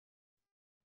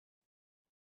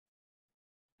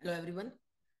Hello everyone,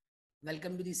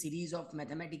 welcome to the series of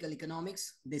Mathematical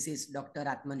Economics. This is Dr.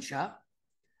 Atman Shah.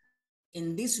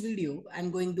 In this video, I'm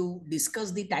going to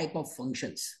discuss the type of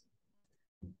functions.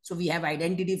 So we have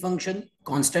identity function,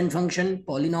 constant function,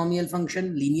 polynomial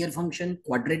function, linear function,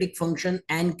 quadratic function,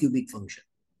 and cubic function.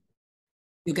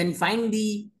 You can find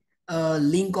the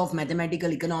link of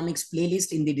Mathematical Economics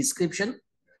playlist in the description.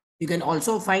 You can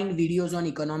also find videos on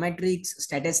econometrics,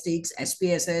 statistics,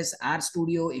 SPSS,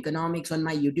 RStudio, economics on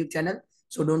my YouTube channel.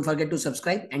 So don't forget to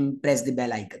subscribe and press the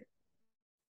bell icon.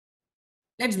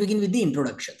 Let's begin with the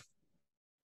introduction.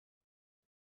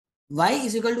 Y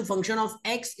is equal to function of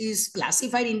X is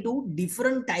classified into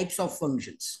different types of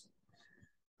functions.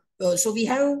 So we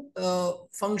have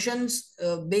functions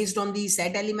based on the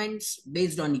set elements,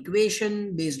 based on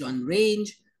equation, based on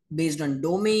range, based on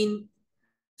domain.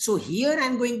 So here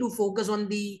I'm going to focus on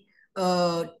the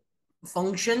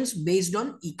functions based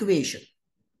on equation.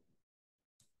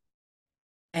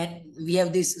 And we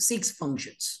have these 6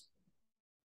 functions.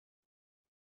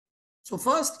 So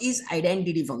first is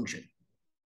identity function.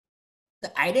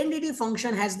 The identity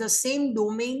function has the same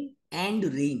domain and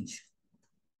range.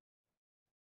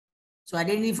 So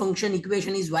identity function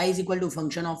equation is y is equal to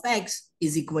function of x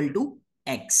is equal to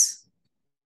x.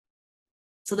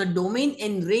 So the domain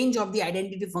and range of the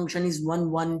identity function is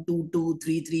 1, 1, 2, 2,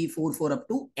 3, 3, 4, 4 up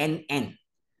to n.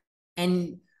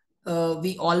 And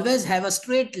we always have a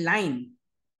straight line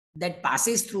that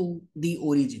passes through the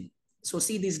origin. So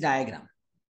see this diagram.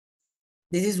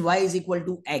 This is y is equal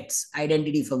to x,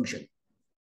 identity function.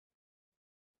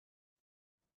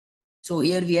 So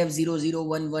here we have 0, 0,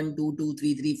 1, 1, 2, 2,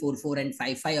 3, 3, 4, 4, and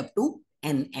 5, 5 up to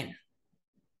n.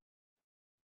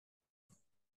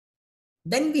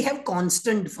 Then we have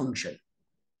constant function.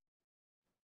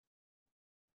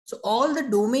 So all the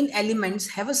domain elements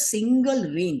have a single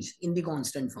range in the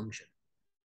constant function.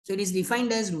 So it is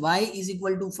defined as y is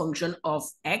equal to function of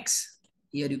x.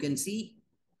 Here you can see,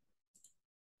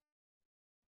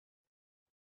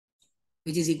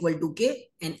 which is equal to k,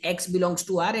 and x belongs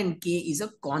to R and k is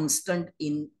a constant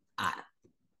in R.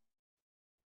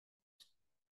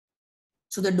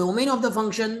 So the domain of the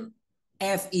function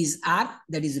f is R,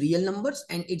 that is real numbers,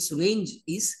 and its range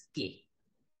is k.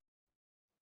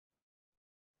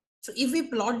 So if we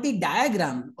plot the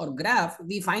diagram or graph,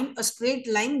 we find a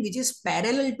straight line which is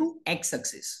parallel to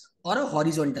x-axis or a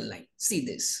horizontal line. See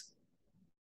this.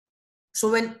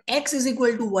 So when x is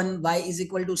equal to 1, y is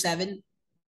equal to 7,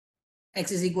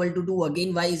 x is equal to 2,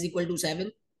 again y is equal to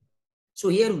 7. So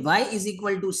here y is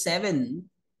equal to 7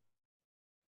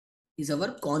 is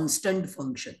our constant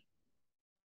function.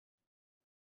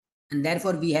 And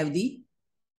therefore we have the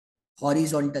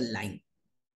horizontal line.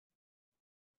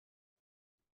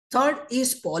 Third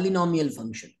is polynomial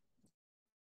function.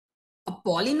 A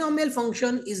polynomial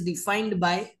function is defined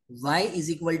by y is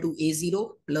equal to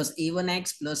a0 plus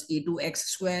a1x plus a2x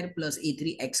square plus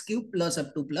a3x cube plus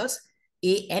up to plus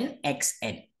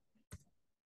anxn.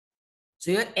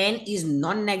 So here n is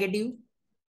non-negative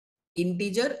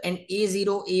integer and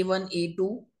a0, a1,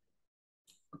 a2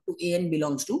 up to an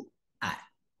belongs to R.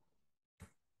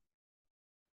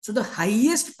 So the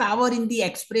highest power in the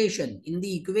expression, in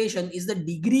the equation, is the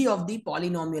degree of the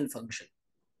polynomial function.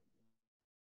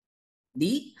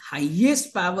 The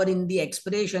highest power in the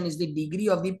expression is the degree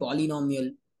of the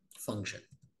polynomial function.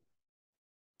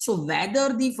 So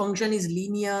whether the function is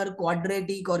linear,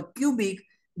 quadratic, or cubic,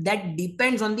 that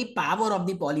depends on the power of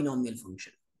the polynomial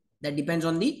function. That depends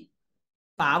on the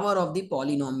power of the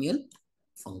polynomial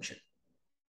function.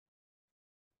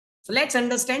 So let's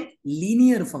understand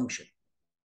linear function.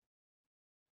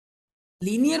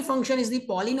 Linear function is the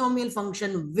polynomial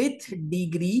function with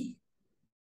degree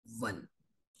 1.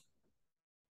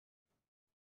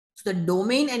 So the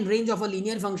domain and range of a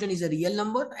linear function is a real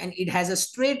number and it has a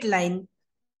straight line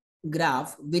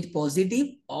graph with positive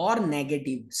or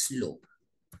negative slope.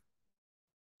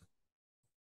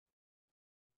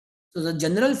 So the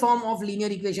general form of linear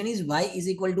equation is y is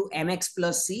equal to mx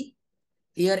plus c.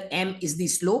 Here m is the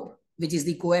slope, which is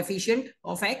the coefficient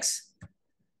of x,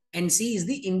 and c is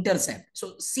the intercept.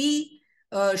 So c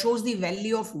shows the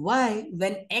value of y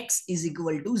when x is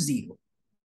equal to 0.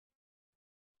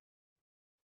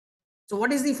 So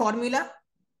what is the formula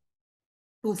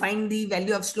to find the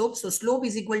value of slope? So slope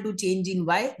is equal to change in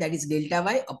y, that is delta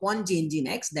y, upon change in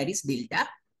x, that is delta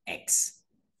x.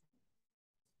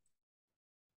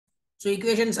 So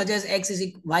equation such as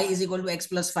y is equal to x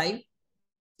plus 5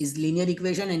 is linear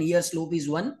equation, and here slope is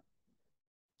 1.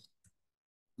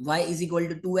 Y is equal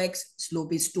to 2x,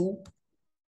 slope is 2.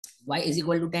 Y is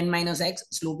equal to 10 minus x,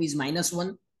 slope is minus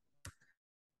 1.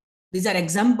 These are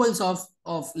examples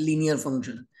of linear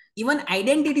function. Even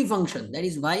identity function, that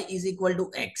is y is equal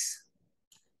to x,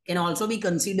 can also be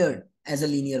considered as a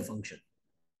linear function.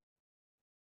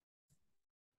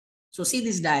 So see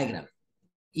this diagram.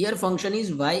 Here function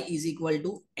is y is equal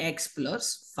to x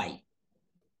plus 5.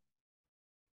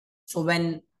 So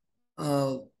when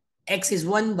x is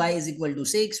 1, y is equal to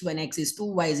 6. When x is 2,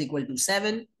 y is equal to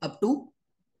 7, up to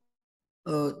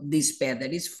this pair,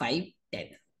 that is 5, 10.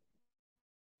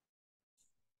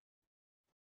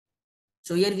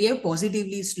 So here we have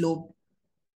positively sloped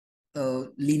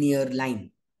linear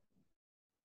line.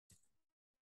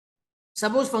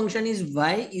 Suppose function is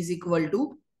y is equal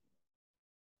to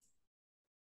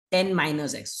 10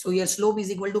 minus x. So here slope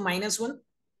is equal to -1.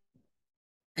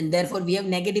 And therefore we have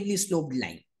negatively sloped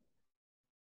line.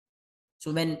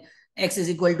 So when x is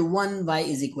equal to 1, y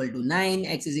is equal to 9,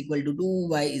 x is equal to 2,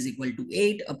 y is equal to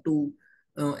 8, up to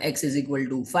x is equal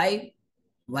to 5,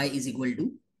 y is equal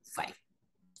to 5.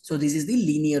 So this is the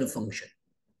linear function.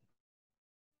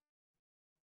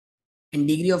 And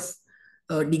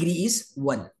degree is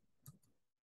 1.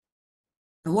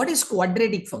 Now what is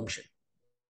quadratic function?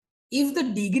 If the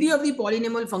degree of the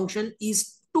polynomial function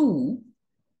is 2,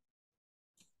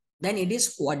 then it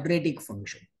is quadratic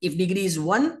function. If degree is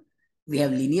 1, we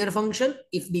have linear function.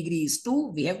 If degree is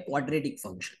 2, we have quadratic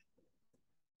function.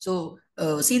 So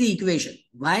see the equation.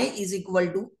 Y is equal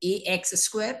to ax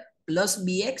square plus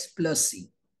bx plus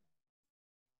c.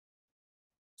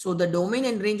 So the domain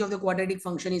and range of the quadratic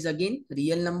function is again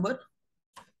real number.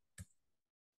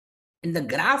 And the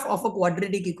graph of a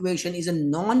quadratic equation is a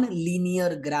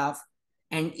non-linear graph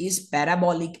and is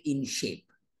parabolic in shape.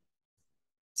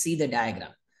 See the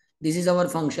diagram. This is our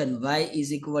function y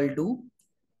is equal to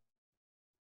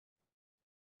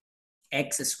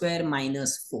x square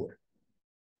minus 4.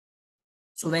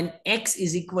 So when x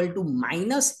is equal to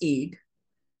 -8,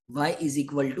 y is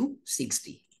equal to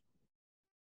 60.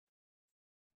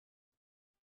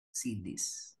 See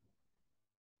this.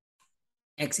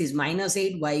 X is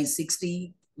 -8, y is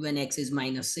 60. When x is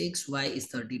 -6, y is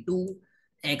 32.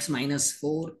 X minus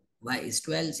 4, y is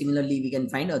 12. Similarly, we can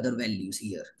find other values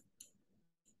here.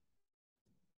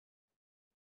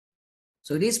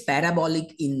 So it is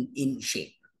parabolic in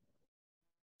shape.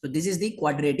 So this is the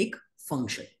quadratic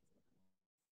function.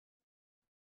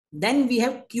 Then we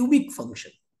have cubic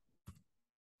function.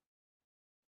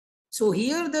 So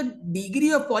here the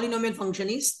degree of polynomial function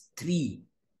is 3.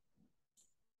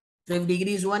 So if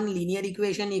degree is 1, linear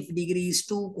equation. If degree is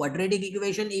 2, quadratic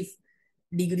equation. If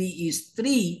degree is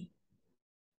 3,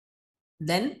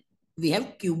 then we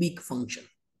have cubic function.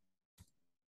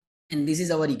 And this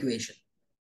is our equation.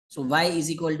 So y is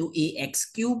equal to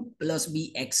ax cube plus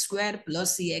bx square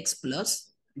plus cx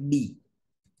plus d.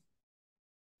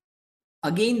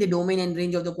 Again, the domain and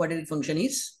range of the quadratic function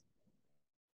is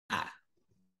R.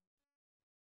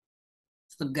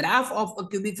 So the graph of a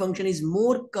cubic function is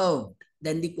more curved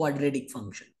than the quadratic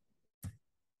function.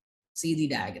 See the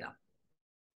diagram.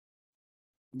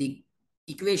 The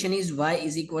equation is y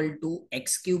is equal to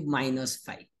x cube minus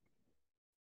 5.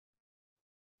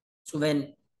 So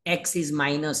when x is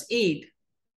 -8,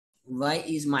 y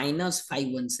is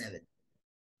 -517.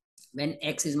 When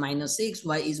x is -6,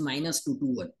 y is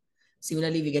 -221.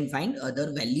 Similarly, we can find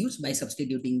other values by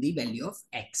substituting the value of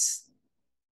x.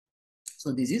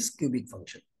 So this is cubic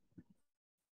function.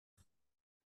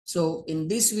 So in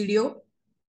this video,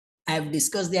 I have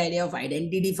discussed the idea of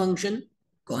identity function,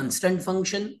 constant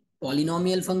function,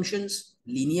 polynomial functions,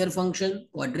 linear function,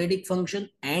 quadratic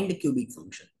function, and cubic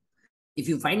function. If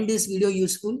you find this video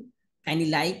useful, kindly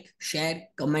like, share,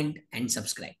 comment, and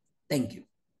subscribe. Thank you.